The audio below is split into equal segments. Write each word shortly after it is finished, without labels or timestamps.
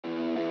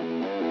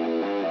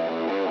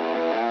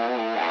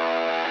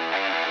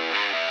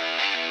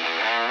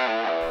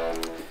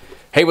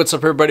Hey, what's up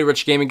everybody,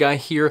 Rich Gaming Guy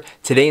here.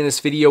 Today in this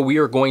video we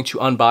are going to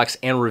unbox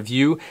and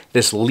review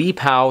this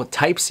Lepow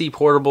Type-C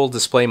portable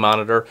display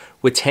monitor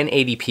with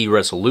 1080p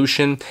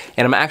resolution,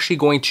 and I'm actually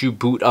going to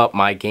boot up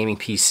my gaming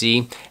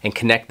PC and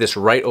connect this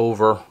right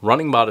over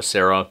running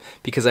Batocera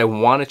because I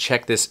want to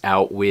check this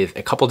out with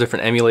a couple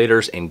different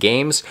emulators and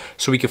games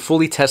so we can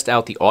fully test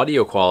out the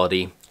audio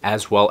quality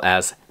as well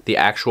as the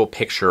actual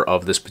picture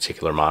of this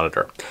particular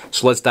monitor.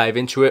 So let's dive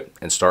into it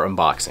and start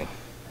unboxing.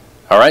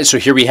 Alright, so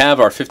here we have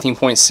our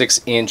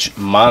 15.6-inch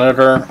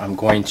monitor. I'm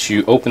going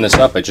to open this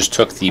up. I just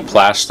took the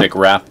plastic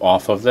wrap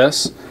off of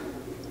this.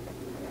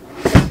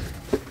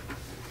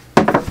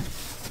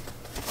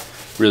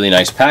 Really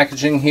nice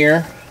packaging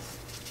here.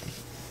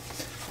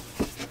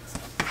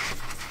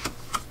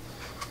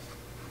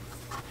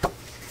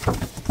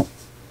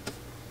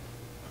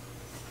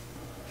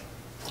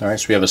 Alright,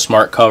 so we have a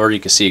smart cover. You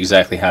can see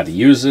exactly how to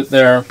use it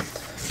there.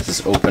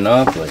 Just open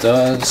up, it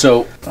does.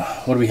 So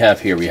what do we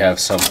have here? We have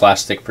some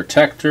plastic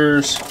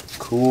protectors.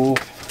 Cool.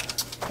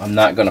 I'm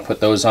not going to put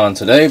those on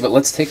today, but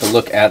let's take a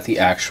look at the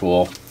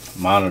actual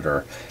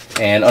monitor.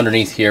 And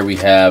underneath here we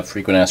have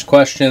frequent asked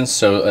questions,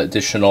 so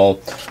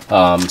additional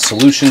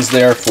solutions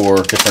there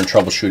for different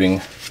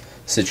troubleshooting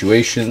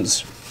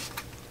situations.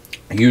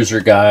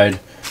 User guide.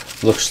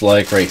 Looks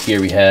like right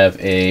here we have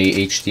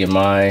a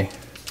HDMI.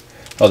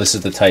 Oh, this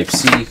is the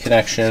Type-C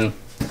connection.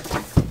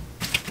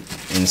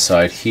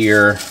 Inside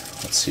here,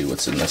 let's see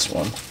what's in this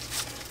one.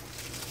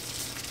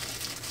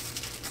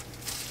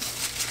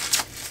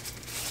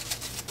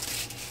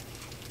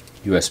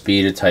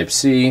 USB to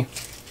Type-C.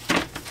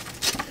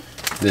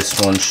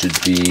 This one should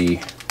be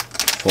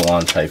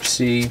full-on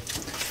Type-C.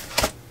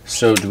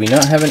 So do we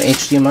not have an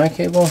HDMI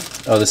cable?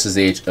 Oh, this is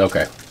the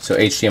okay. So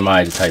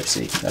HDMI to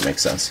Type-C. That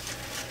makes sense.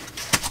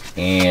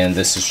 And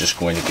this is just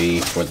going to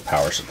be for the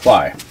power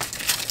supply.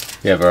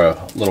 We have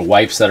our little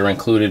wipes that are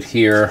included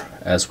here,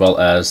 as well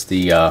as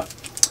the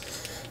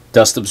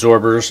dust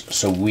absorbers,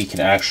 so we can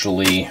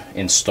actually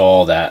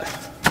install that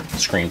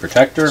screen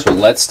protector. So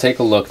let's take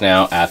a look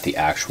now at the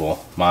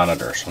actual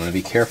monitor. So I'm going to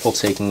be careful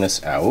taking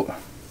this out.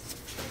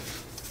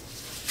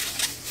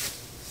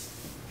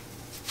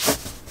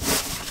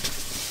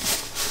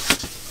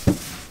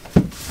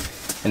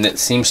 And it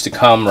seems to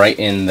come right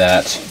in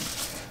that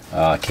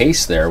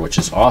case there, which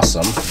is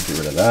awesome. Get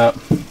rid of that.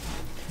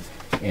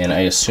 And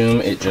I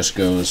assume it just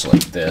goes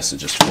like this. It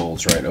just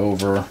folds right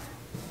over.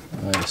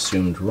 I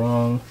assumed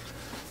wrong.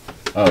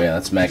 Oh yeah,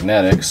 that's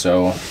magnetic,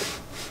 so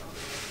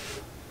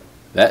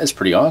that is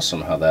pretty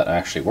awesome how that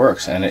actually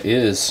works, and it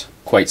is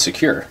quite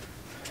secure.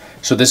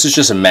 So this is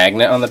just a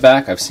magnet on the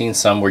back. I've seen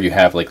some where you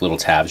have like little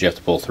tabs you have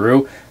to pull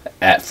through.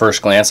 At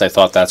first glance I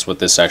thought that's what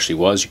this actually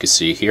was. You can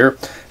see here,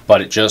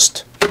 but it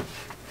just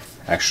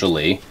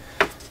actually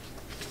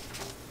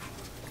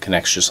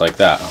connects just like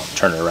that. I'll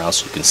turn it around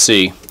so you can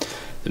see.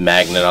 The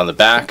magnet on the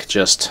back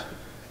just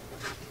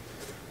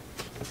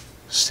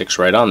sticks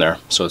right on there,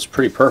 so it's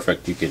pretty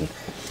perfect. You can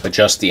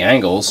adjust the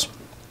angles,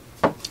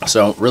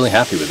 so really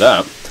happy with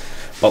that.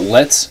 But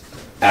let's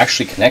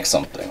actually connect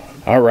something.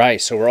 Alright,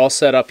 so we're all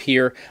set up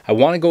here. I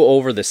want to go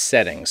over the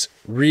settings.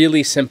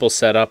 Really simple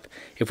setup.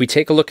 If we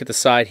take a look at the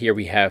side here,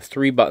 we have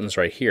 3 buttons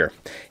right here,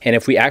 and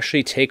if we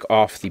actually take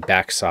off the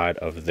back side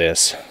of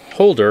this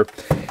holder,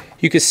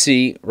 you can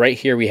see right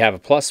here we have a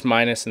plus,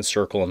 minus, and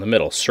circle in the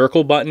middle.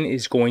 Circle button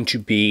is going to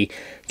be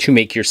to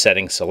make your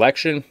setting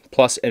selection.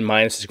 Plus and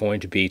minus is going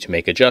to be to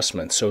make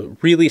adjustments. So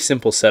really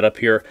simple setup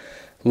here.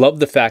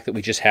 Love the fact that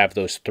we just have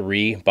those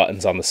 3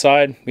 buttons on the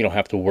side. We don't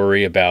have to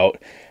worry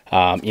about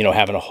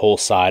having a whole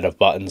side of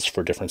buttons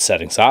for different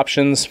settings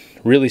options.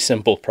 Really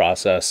simple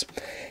process.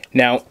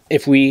 Now,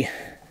 if we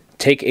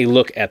take a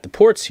look at the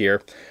ports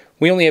here,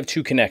 we only have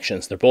 2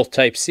 connections. They're both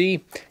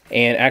Type-C,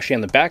 and actually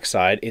on the back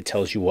side, it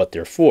tells you what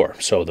they're for.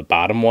 So the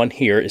bottom one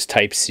here is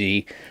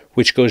Type-C,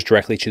 which goes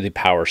directly to the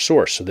power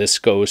source. So this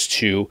goes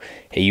to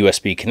a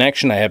USB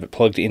connection. I have it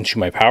plugged into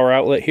my power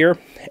outlet here.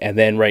 And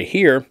then right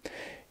here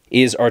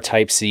is our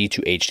Type-C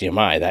to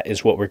HDMI. That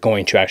is what we're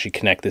going to actually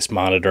connect this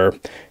monitor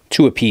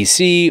to a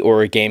PC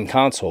or a game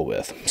console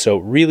with. So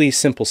really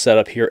simple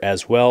setup here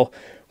as well.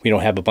 We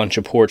don't have a bunch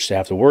of ports to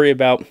have to worry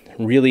about.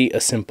 Really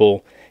a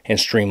simple and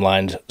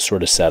streamlined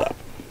sort of setup.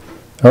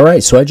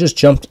 Alright, so I just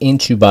jumped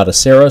into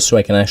Batocera so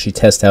I can actually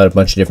test out a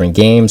bunch of different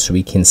games so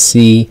we can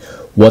see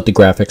what the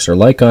graphics are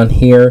like on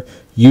here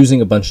using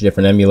a bunch of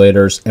different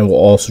emulators, and we'll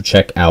also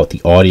check out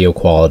the audio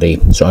quality.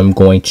 So I'm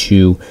going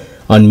to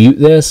unmute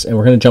this and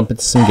we're going to jump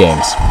into some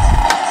games.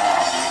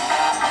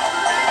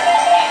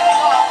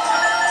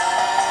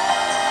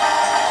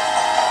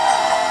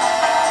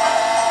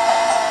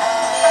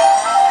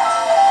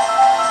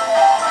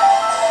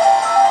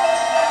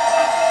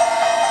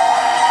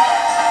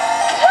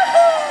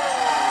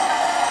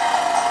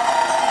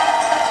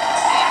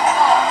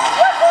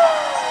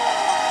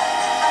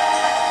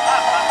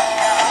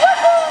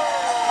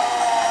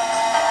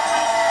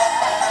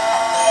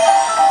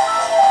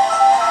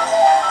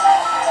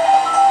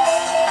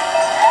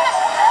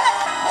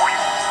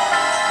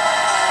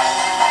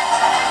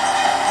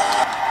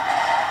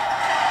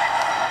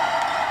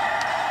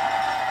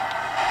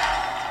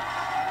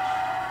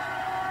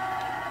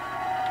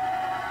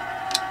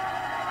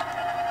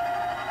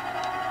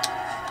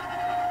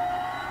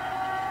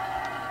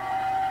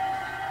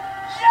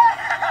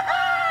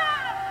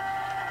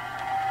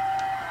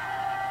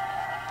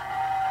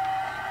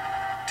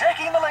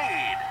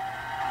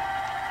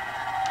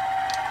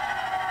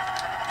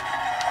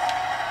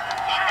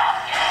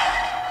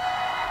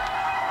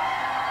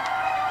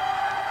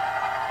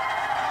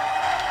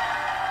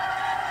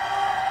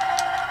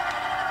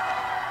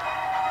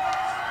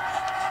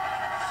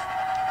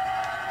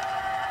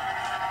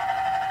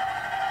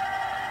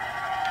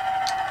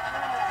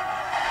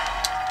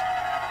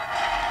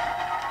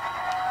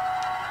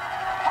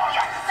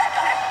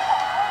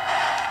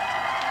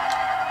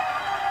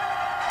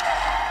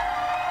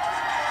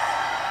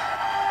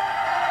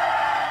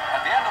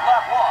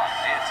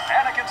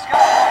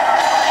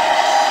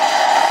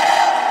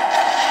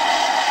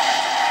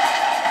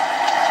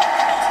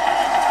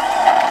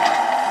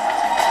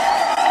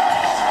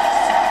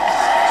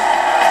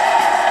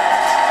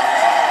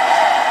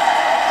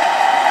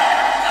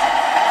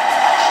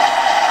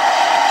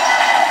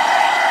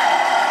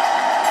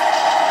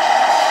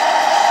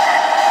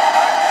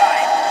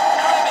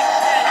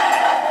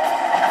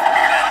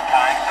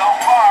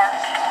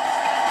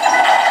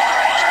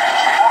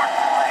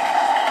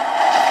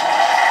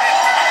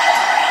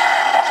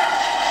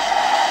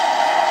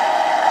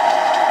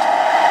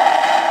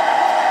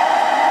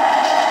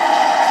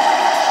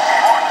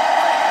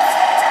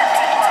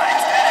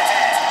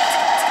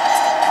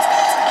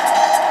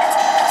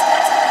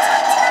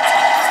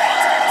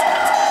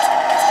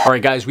 All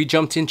right, guys, we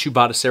jumped into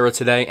Batocera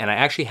today, and I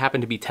actually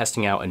happened to be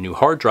testing out a new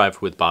hard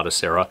drive with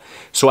Batocera.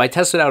 So I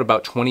tested out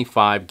about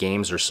 25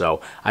 games or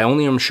so. I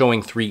only am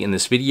showing 3 in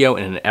this video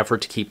in an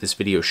effort to keep this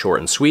video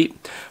short and sweet,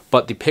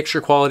 but the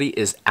picture quality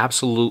is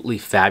absolutely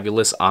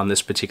fabulous on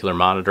this particular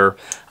monitor.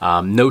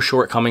 No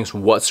shortcomings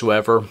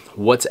whatsoever.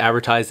 What's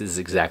advertised is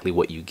exactly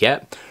what you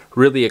get.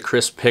 Really a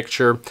crisp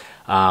picture.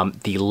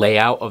 The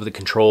layout of the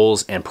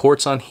controls and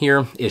ports on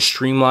here is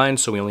streamlined,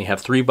 so we only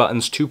have 3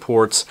 buttons, 2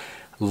 ports.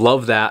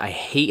 Love that. I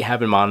hate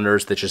having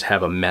monitors that just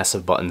have a mess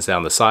of buttons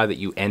down the side that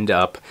you end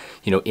up,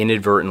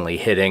 inadvertently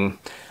hitting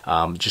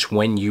just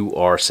when you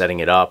are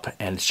setting it up,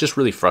 and it's just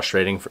really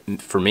frustrating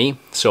for me.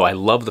 So I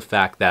love the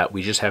fact that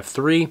we just have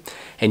 3,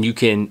 and you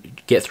can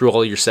get through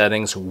all your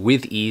settings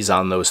with ease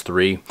on those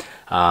 3.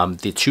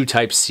 The 2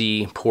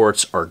 Type-C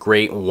ports are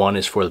great. One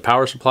is for the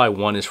power supply,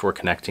 one is for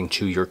connecting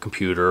to your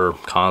computer,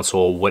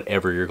 console,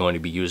 whatever you're going to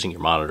be using your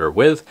monitor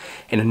with.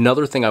 And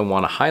another thing I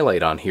want to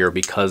highlight on here,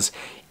 because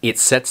it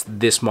sets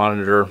this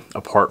monitor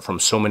apart from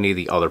so many of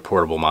the other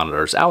portable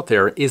monitors out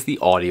there, is the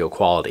audio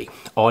quality.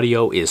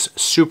 Audio is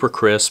super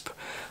crisp,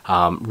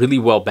 really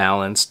well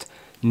balanced,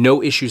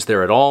 no issues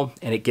there at all,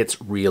 and it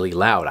gets really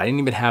loud. I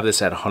didn't even have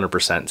this at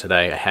 100%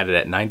 today. I had it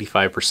at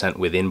 95%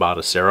 within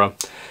Batocera,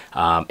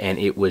 and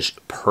it was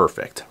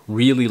perfect.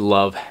 Really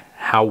love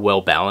how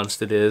well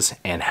balanced it is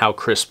and how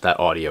crisp that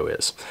audio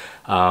is.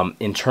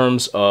 In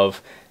terms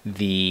of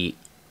the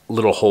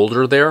little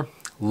holder there,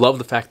 love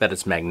the fact that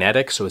it's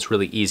magnetic, so it's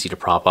really easy to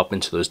prop up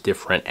into those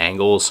different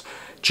angles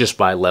just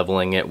by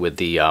leveling it with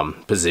the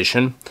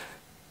position.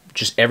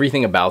 Just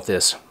everything about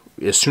this,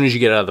 as soon as you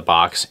get out of the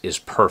box, is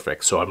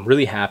perfect. So I'm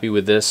really happy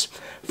with this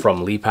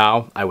from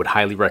Lepow. I would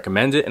highly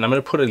recommend it, and I'm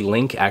going to put a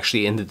link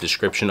actually in the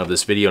description of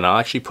this video, and I'll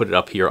actually put it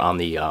up here on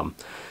the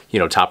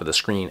top of the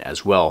screen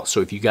as well.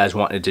 So if you guys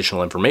want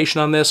additional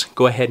information on this,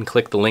 go ahead and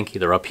click the link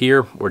either up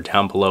here or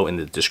down below in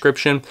the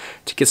description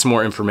to get some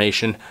more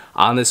information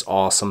on this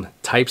awesome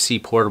Type-C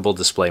portable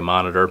display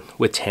monitor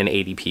with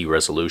 1080p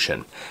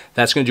resolution.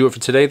 That's going to do it for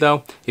today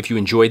though. If you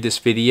enjoyed this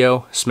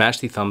video, smash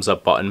the thumbs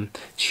up button.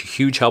 It's a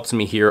huge help to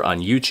me here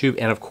on YouTube,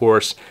 and of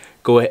course,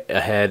 go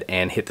ahead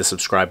and hit the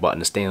subscribe button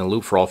to stay in the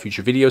loop for all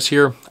future videos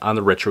here on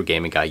the Retro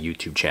Gaming Guy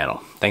YouTube channel.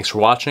 Thanks for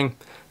watching.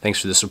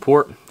 Thanks for the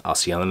support. I'll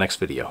see you on the next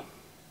video.